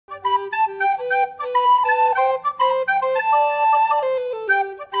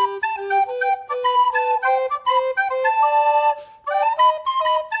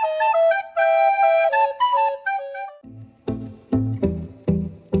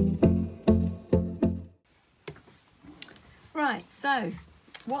So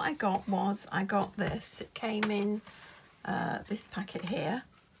what I got was, I got this. It came in this packet here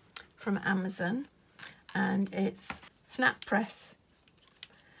from Amazon, and it's snap press,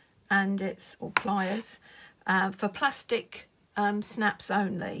 and it's, or pliers, for plastic snaps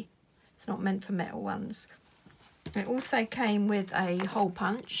only. It's not meant for metal ones. It also came with a hole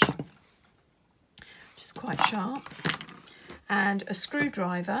punch, which is quite sharp, and a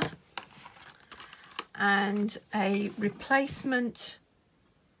screwdriver, and a replacement,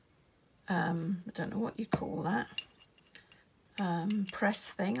 I don't know what you call that,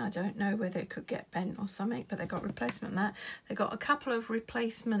 press thing. I don't know whether it could get bent or something, but they got replacement that. They got a couple of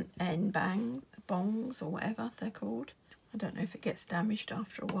replacement end bongs or whatever they're called. I don't know if it gets damaged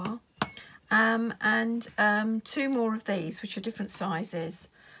after a while. And two more of these, which are different sizes,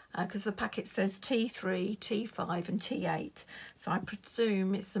 because the packet says T3, T5 and T8. So I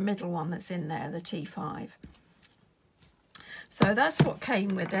presume it's the middle one that's in there, the T5. So that's what came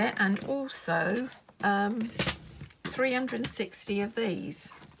with it, and also 360 of these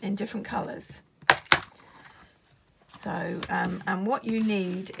in different colours. So, and what you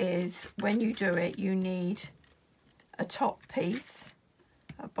need is, when you do it, you need a top piece,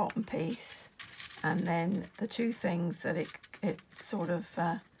 a bottom piece, and then the two things that it sort of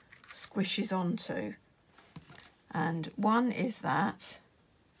squishes onto. And one is that,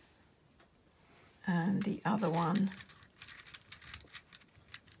 and the other one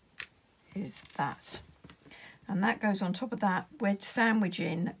is that. And that goes on top of that. We're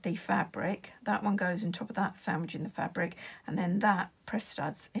sandwiching the fabric. That one goes on top of that, sandwiching the fabric, and then that press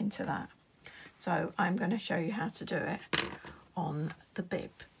studs into that. So I'm going to show you how to do it on the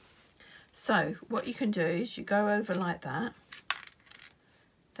bib. So what you can do is you go over like that,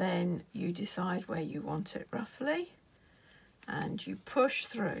 then you decide where you want it roughly, and you push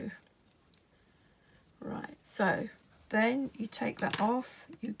through. Right, so then you take that off,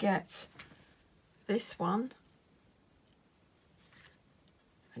 you get this one,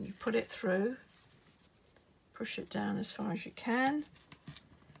 and you put it through, push it down as far as you can.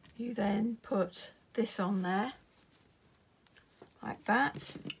 You then put this on there, like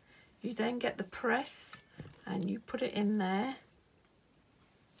that. You then get the press and you put it in there,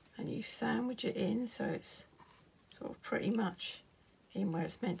 and you sandwich it in so it's sort of pretty much in where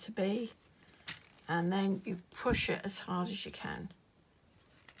it's meant to be, and then you push it as hard as you can.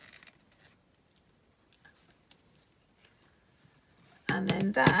 And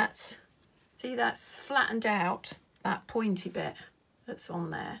then that, see, that's flattened out, that pointy bit that's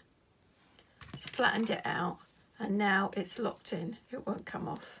on there. It's flattened it out, and now it's locked in. It won't come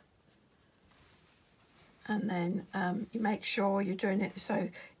off. And then you make sure you're doing it, so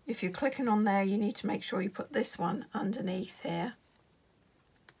if you're clicking on there, you need to make sure you put this one underneath here,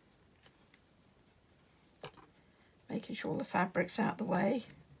 making sure the fabric's out the way.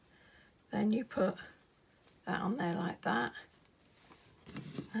 Then you put that on there like that,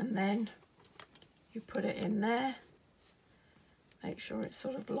 and then you put it in there, make sure it's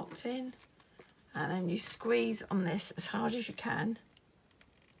sort of locked in, and then you squeeze on this as hard as you can,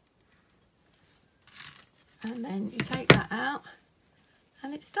 and then you take that out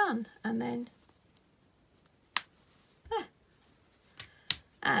and it's done. And then there.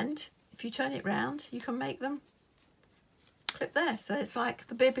 And if you turn it round, you can make them clip there. So it's like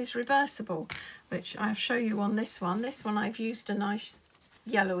the bib is reversible, which I'll show you on this one. This one I've used a nice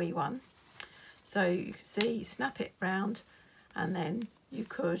yellowy one. So you can see, you snap it round, and then you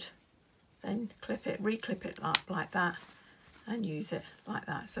could then clip it, re-clip it up like that, and use it like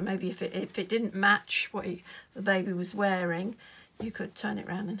that. So maybe if it didn't match what the baby was wearing, you could turn it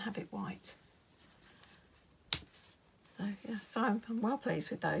around and have it white. So yeah, so I'm well pleased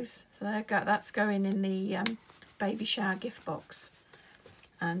with those. So there you go. That's going in the baby shower gift box,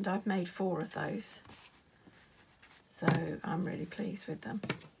 and I've made 4 of those. So I'm really pleased with them.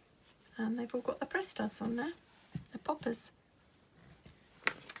 And they've all got the press studs on there. They're poppers.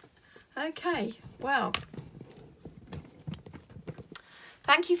 Okay, well,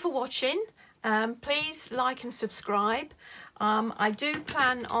 thank you for watching. Please like and subscribe. I do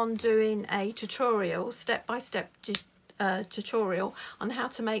plan on doing a tutorial, step-by-step tutorial on how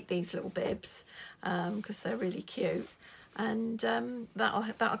to make these little bibs, because they're really cute, and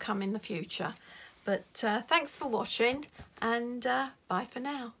that'll come in the future. But thanks for watching, and bye for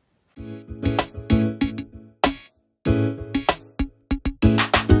now.